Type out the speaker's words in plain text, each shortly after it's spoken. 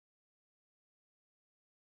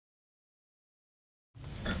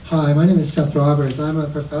Hi, my name is Seth Roberts. I'm a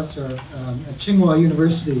professor at Tsinghua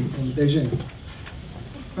University in Beijing,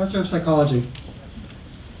 professor of psychology.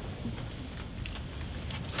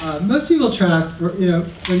 Most people track for,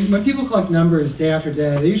 when people collect numbers day after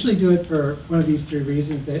day, they usually do it for one of these three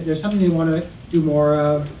reasons. There's something they want to do more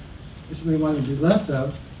of, there's something they want to do less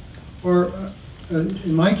of, or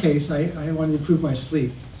in my case, I want to improve my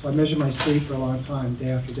sleep. So I measure my sleep for a long time, day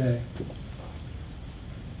after day.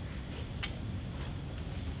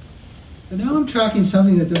 But now I'm tracking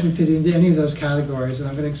something that doesn't fit into any of those categories, and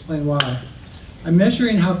I'm going to explain why. I'm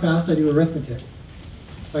measuring how fast I do arithmetic.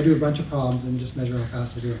 So I do a bunch of problems and just measure how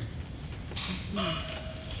fast I do it.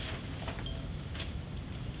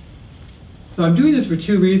 So I'm doing this for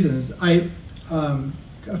two reasons. A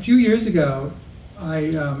few years ago,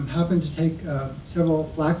 I happened to take several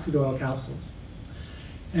flaxseed oil capsules.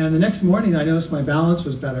 And the next morning, I noticed my balance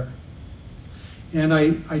was better. And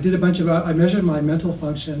I measured my mental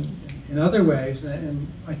function in other ways, and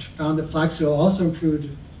I found that flaxseed oil also improved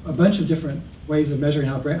a bunch of different ways of measuring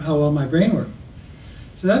how well my brain worked.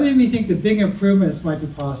 So that made me think that big improvements might be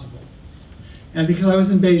possible. And because I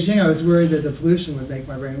was in Beijing, I was worried that the pollution would make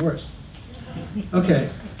my brain worse. Okay.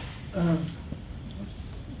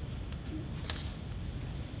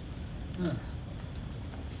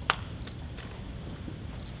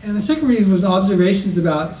 And the second reason was observations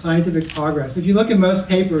about scientific progress. If you look at most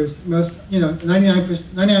papers,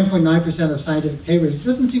 99.9% of scientific papers, it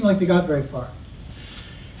doesn't seem like they got very far.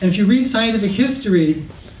 And if you read scientific history,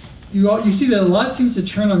 you see that a lot seems to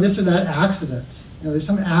turn on this or that accident. There's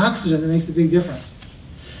some accident that makes a big difference.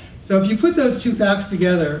 So if you put those two facts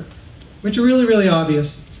together, which are really, really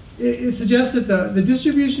obvious, it suggests that the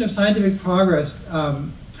distribution of scientific progress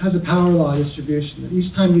has a power law distribution, that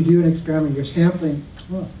each time you do an experiment, you're sampling.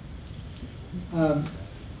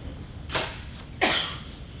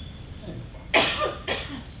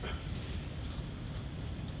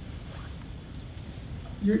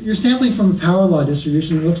 You're sampling from a power law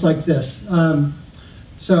distribution that looks like this.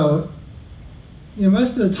 So,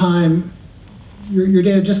 most of the time, your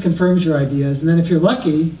data just confirms your ideas, and then if you're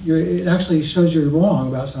lucky, it actually shows you're wrong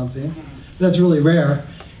about something. That's really rare.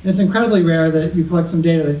 And it's incredibly rare that you collect some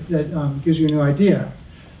data that gives you a new idea.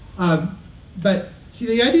 But see,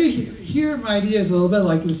 the idea here, my idea is a little bit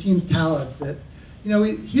like Nassim's Taleb, that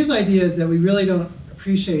his idea is that we really don't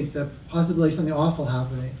appreciate the possibility of something awful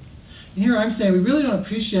happening. And here I'm saying we really don't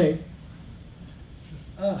appreciate.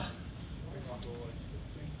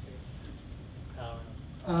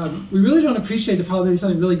 We really don't appreciate the probability of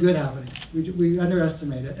something really good happening. We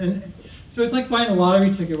underestimate it, and so it's like buying a lottery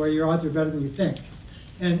ticket where your odds are better than you think.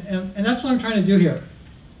 And that's what I'm trying to do here.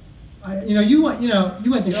 You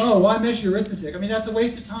might think, oh, why measure your arithmetic? I mean, that's a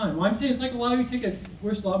waste of time. Well, I'm saying it's like a lottery ticket. It's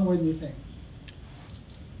worth a lot more than you think.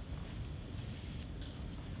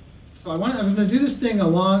 So I'm going to do this thing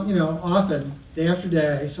often, day after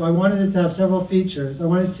day. So I wanted it to have several features.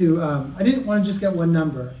 I didn't want to just get one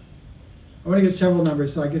number. I want to get several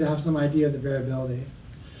numbers so I could have some idea of the variability.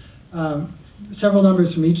 Several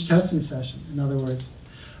numbers from each testing session, in other words.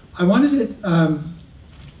 I wanted it.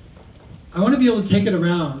 I want to be able to take it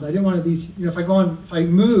around. I didn't want to be, if I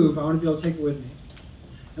move, I want to be able to take it with me,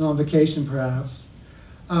 and on vacation perhaps.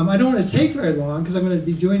 I don't want to take very long because I'm going to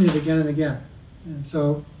be doing it again and again. And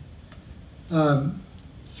so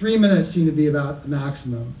 3 minutes seem to be about the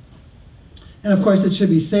maximum. And of course, it should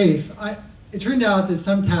be safe. It turned out that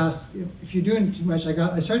some tasks, if you're doing too much,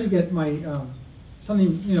 I started to get my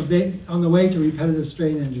something on the way to repetitive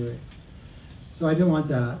strain injury. So I didn't want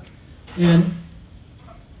that. And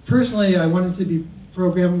personally, I wanted to be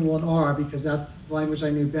programmable in R because that's the language I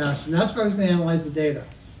knew best, and that's where I was going to analyze the data.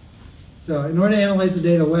 So in order to analyze the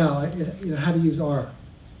data well, I had to use R.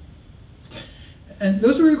 And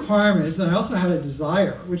those were requirements, and I also had a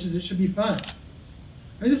desire, which is it should be fun.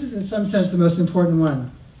 I mean, this is in some sense the most important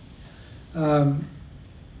one.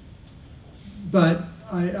 But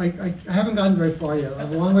I haven't gotten very far yet. I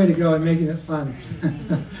have a long way to go in making it fun.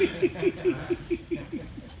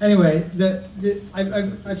 Anyway,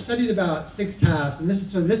 I've studied about 6 tasks, and this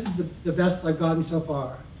is the best I've gotten so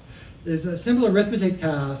far. There's a simple arithmetic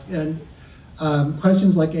task and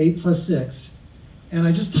questions like 8 plus 6. And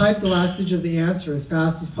I just type the last digit of the answer as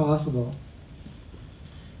fast as possible.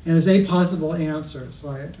 And there's 8 possible answers. So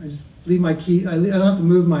I just leave my key, I don't have to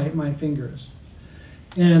move my fingers.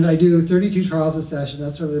 And I do 32 trials a session.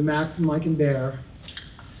 That's sort of the maximum I can bear.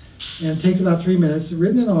 And it takes about 3 minutes. It's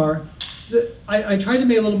written in R. I tried to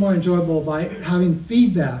make it a little more enjoyable by having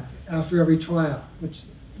feedback after every trial, which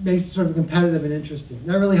makes it sort of competitive and interesting.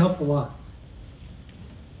 That really helps a lot.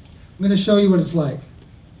 I'm going to show you what it's like.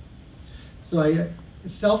 So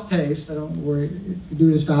it's self-paced. I don't worry. I can do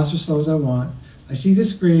it as fast or slow as I want. I see the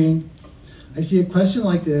screen. I see a question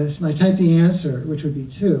like this, and I type the answer, which would be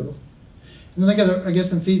 2. And then I get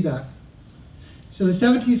some feedback. So the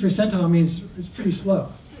 17th percentile means it's pretty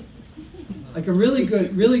slow. Like a really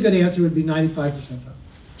good answer would be 95 percentile.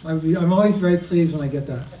 I'm always very pleased when I get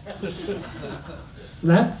that. So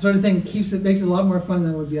that sort of thing makes it a lot more fun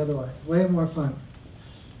than it would be otherwise. Way more fun.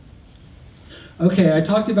 Okay, I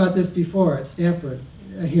talked about this before at Stanford,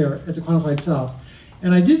 here at the Quantified Self.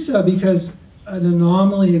 And I did so because an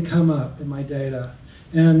anomaly had come up in my data.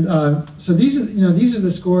 And so these are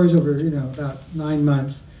the scores over about 9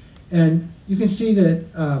 months. And you can see that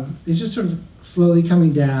it's just sort of slowly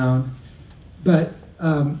coming down. But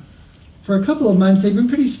for a couple of months, they've been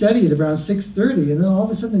pretty steady at around 630, and then all of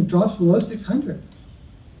a sudden it drops below 600.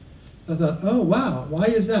 So I thought, oh wow, why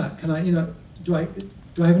is that? Can I, do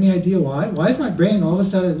I have any idea why? Why is my brain all of a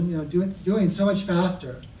sudden, doing so much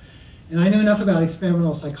faster? And I knew enough about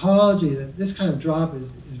experimental psychology that this kind of drop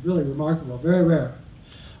is really remarkable, very rare.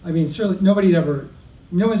 I mean, certainly no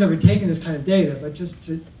one's ever taken this kind of data, but just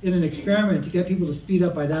in an experiment to get people to speed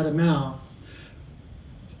up by that amount,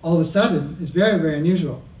 all of a sudden, is very, very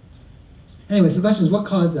unusual. Anyways, the question is, what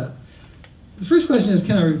caused that? The first question is,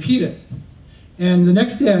 can I repeat it? And the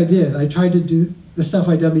next day I did. I tried to do the stuff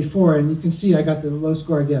I'd done before, and you can see I got the low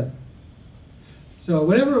score again. So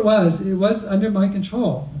whatever it was under my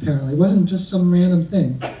control, apparently. It wasn't just some random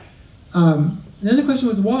thing. And then the question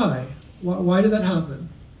was, why? Why did that happen?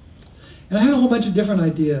 And I had a whole bunch of different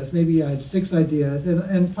ideas. Maybe I had 6 ideas.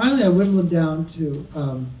 And finally I whittled them down to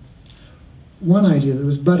one idea, that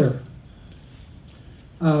was butter.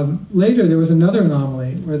 Later, there was another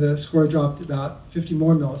anomaly where the score dropped about 50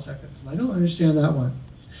 more milliseconds, and I don't understand that one.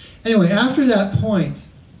 Anyway, after that point,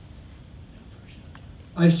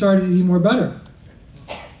 I started eating more butter.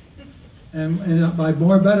 And by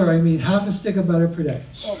more butter, I mean half a stick of butter per day.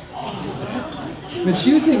 Which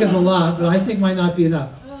you think is a lot, but I think might not be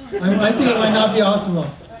enough. I think it might not be optimal.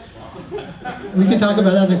 We can talk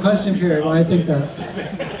about that in the question period, why I think that.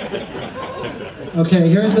 Okay,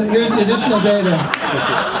 here's the additional data.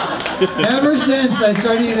 Ever since I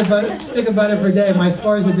started eating a stick of butter per day, my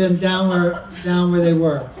scores have been down where they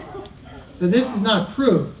were. So this is not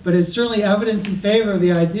proof, but it's certainly evidence in favor of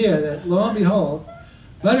the idea that, lo and behold,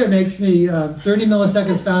 butter makes me 30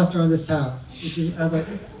 milliseconds faster on this task, which is, to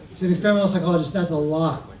an experimental psychologist, that's a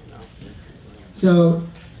lot. So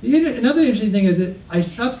another interesting thing is that I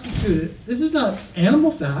substituted, this is not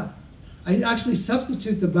animal fat, I actually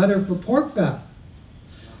substitute the butter for pork fat.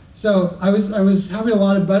 So I was having a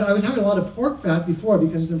lot of butter. I was having a lot of pork fat before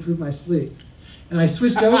because it improved my sleep, and I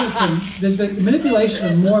switched over from the manipulation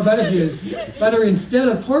of more butter here is butter instead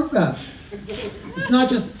of pork fat. It's not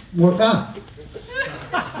just more fat.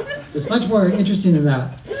 It's much more interesting than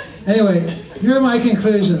that. Anyway, here are my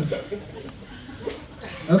conclusions.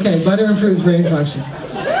 Okay, butter improves brain function.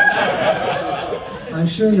 I'm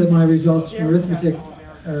sure that my results from arithmetic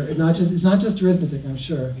are it's not just arithmetic, I'm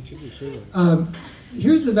sure.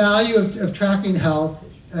 Here's the value of tracking health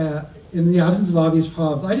in the absence of obvious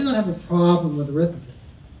problems. I do not have a problem with arithmetic.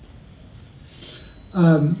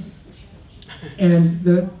 And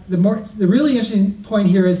the really interesting point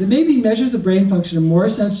here is that maybe measures of brain function are more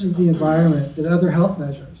sensitive to the environment than other health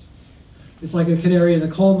measures. It's like a canary in the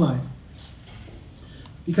coal mine,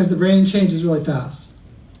 because the brain changes really fast,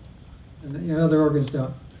 and other organs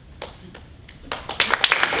don't.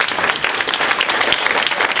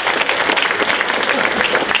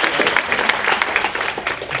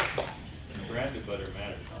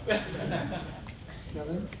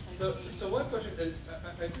 So one question,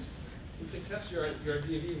 I just can test your idea of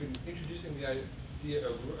even introducing the idea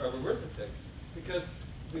of arithmetic, because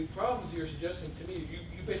the problems you're suggesting to me,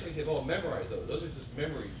 you basically have all memorized those. Those are just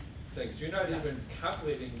memory things. You're not even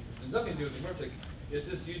calculating. There's nothing to do with arithmetic. It's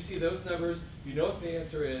just you see those numbers, you know what the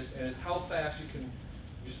answer is, and it's how fast you can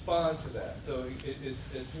respond to that. So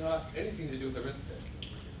it's not anything to do with arithmetic.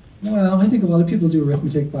 Well, I think a lot of people do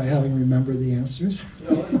arithmetic by having remembered the answers.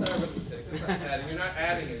 No, it's not arithmetic. It's not adding. You're not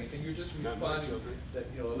adding anything. You're just responding. That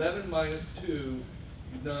 11 minus 2,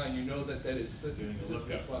 9. You know that is just a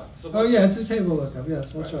response. So oh yeah, it's a table lookup.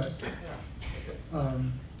 Yes, that's right. Okay.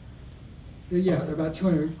 Yeah, there are about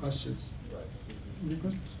 200 questions. Right. Any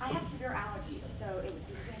questions? I have severe allergies, so this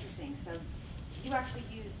is interesting. So you actually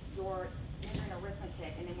used your measuring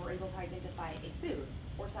arithmetic, and then were able to identify a food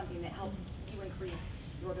or something that helped you increase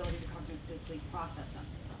your ability to cognitively process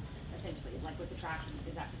something, essentially, like with the tracking.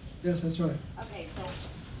 Is that? Yes, that's right. Okay, so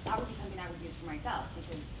that would be something I would use for myself,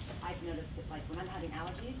 because I've noticed that, like, when I'm having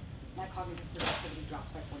allergies, my cognitive productivity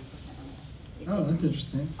drops by 40% or more. Oh, that's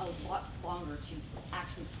interesting. A lot longer to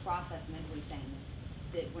actually process mentally things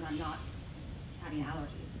that when I'm not having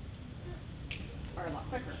allergies are a lot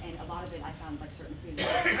quicker. And a lot of it I found like certain foods.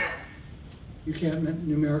 You can't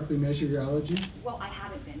numerically measure your allergy? Well, I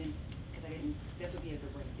haven't been, because I didn't, this would be a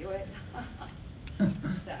good way to do it.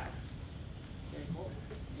 So, very cool.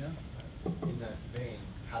 Yeah. In that vein,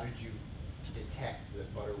 how did you detect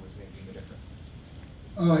that butter was making the difference?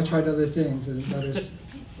 Oh, I tried other things, and butters,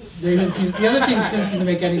 they didn't seem, the other things didn't seem to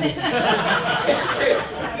make any difference.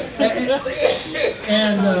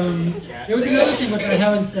 And there was another thing which I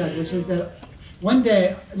haven't said, which is that one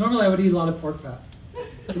day, normally I would eat a lot of pork fat.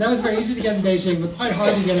 And that was very easy to get in Beijing, but quite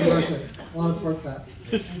hard to get in Berkeley, a lot of pork fat.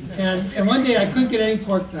 And one day I couldn't get any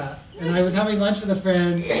pork fat, and I was having lunch with a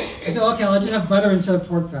friend. I said, okay, I'll just have butter instead of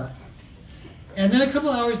pork fat. And then a couple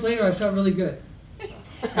hours later, I felt really good.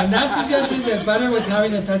 And that suggested that butter was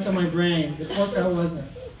having an effect on my brain, but pork fat wasn't.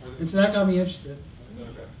 And so that got me interested.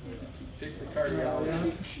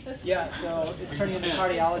 Cardiology. Yeah, so it's turning into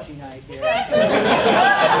cardiology night here.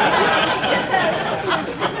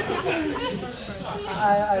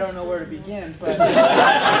 I don't know where to begin, but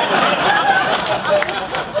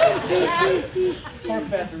pork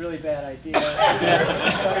fat's a really bad idea. Butter's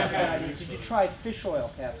a bad idea. Did you try fish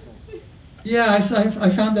oil capsules? Yeah, I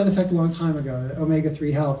found that effect a long time ago, that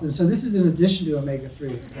omega-3 helped. And so this is in addition to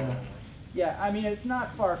omega-3. Yeah. Yeah, I mean, it's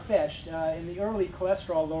not far-fetched. In the early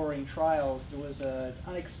cholesterol-lowering trials, there was an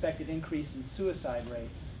unexpected increase in suicide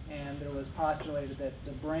rates, and there was postulated that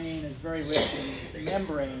the brain is very rich in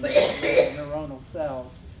membrane neuronal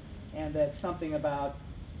cells, and that something about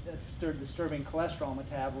disturbing cholesterol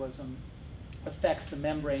metabolism affects the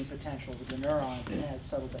membrane potentials of the neurons and has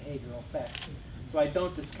subtle behavioral effects. So I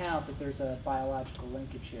don't discount that there's a biological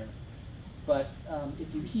linkage here. But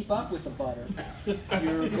if you keep up with the butter,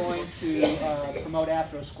 you're going to promote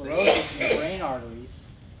atherosclerosis in the brain arteries.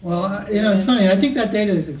 Well, you know, it's funny. I think that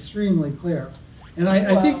data is extremely clear. And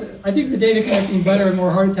I think the data connecting butter and more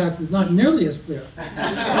heart attacks is not nearly as clear. No,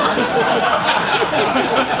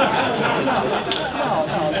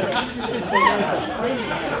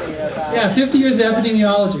 Yeah, 50 years of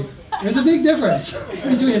epidemiology. There's a big difference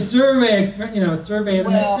between a survey, survey and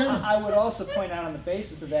an well, experiment. I would also point out on the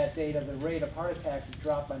basis of that data, the rate of heart attacks has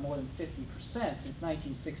dropped by more than 50% since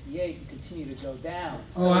 1968 and continue to go down.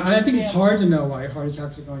 Oh, I think it's hard to know why heart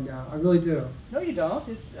attacks are going down. I really do. No, you don't.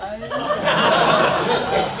 It's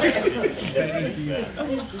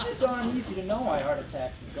darn easy to know why heart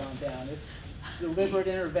attacks have gone down. It's deliberate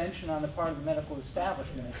intervention on the part of the medical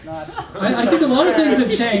establishment. It's not. I think a lot of things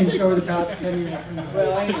have changed over the past 10 years.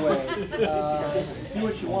 Well, anyway, do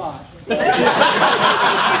what you want. I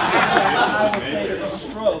will say that a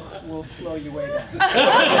stroke will slow you way down.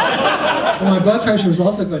 Well, my blood pressure is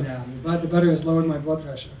also going down. The butter has lowered my blood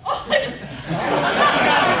pressure.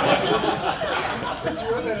 Since you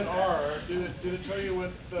wrote that in R, did it tell you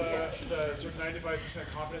what the sort of 95%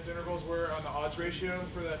 confidence intervals were on the odds ratio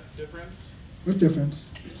for that difference? What difference?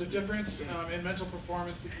 The difference in mental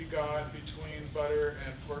performance that you got between butter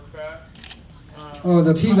and pork fat. Oh,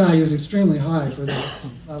 the p-value is extremely high for the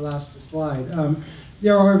last slide.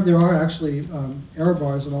 There are actually error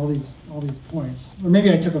bars in all these points. Or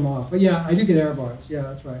maybe I took them off, but yeah, I do get error bars. Yeah,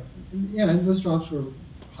 that's right. Yeah, and those drops were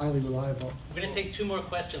highly reliable. We're going to take 2 more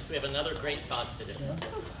questions. We have another great talk today. Yeah.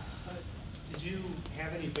 Did you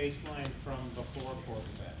have any baseline from before pork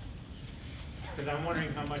fat? Because I'm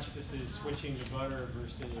wondering how much this is switching to butter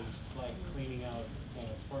versus like cleaning out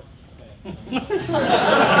pork fat.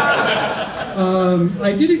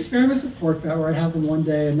 I did experiments with pork fat where I'd have them one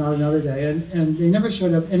day and not another day, and they never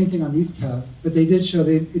showed up anything on these tests, but they did show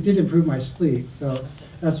it did improve my sleep. So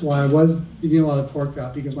that's why I was eating a lot of pork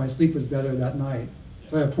fat, because my sleep was better that night.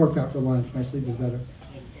 So I had pork fat for lunch, my sleep was better.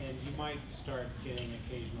 And you might start getting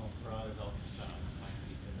occasional carotid ultrasounds.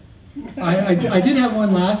 I did have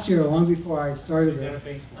one last year, long before I started So you this. got a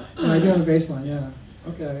baseline. Yeah, I do have a baseline, yeah.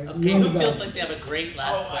 Okay. Okay, who feels like they have a great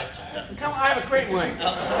last question? Come on, I have a great one.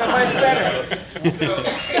 Mine's better.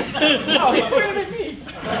 Oh, he put it at me.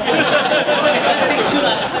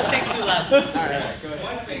 Let's take two last ones. All right, go ahead.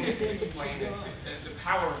 One thing that can explain is that the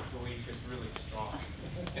power of belief is really strong.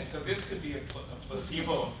 And so this could be a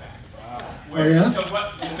placebo effect. Where, Oh, yeah? So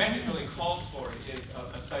what the method really calls for is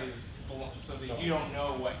a study so that you don't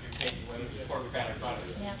know what you're taking, whether it's pork, fat, or butter.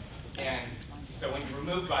 Yeah. And so when you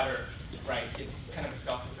remove butter, right, it's kind of a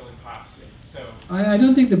self-fulfilling prophecy. So I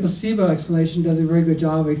don't think the placebo explanation does a very good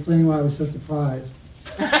job of explaining why I was so surprised.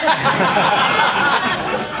 Okay,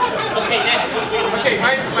 next. Okay,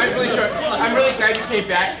 mine's really short. I'm really glad you came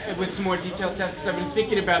back with some more detailed stuff because I've been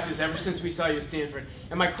thinking about this ever since we saw you at Stanford.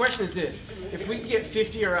 And my question is this: if we could get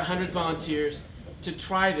 50 or 100 volunteers to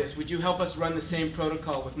try this, would you help us run the same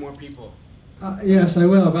protocol with more people? Yes, I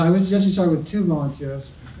will, but I would suggest you start with 2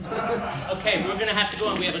 volunteers. Okay, we're going to have to go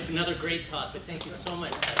on. We have another great talk, but thank you so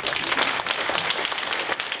much.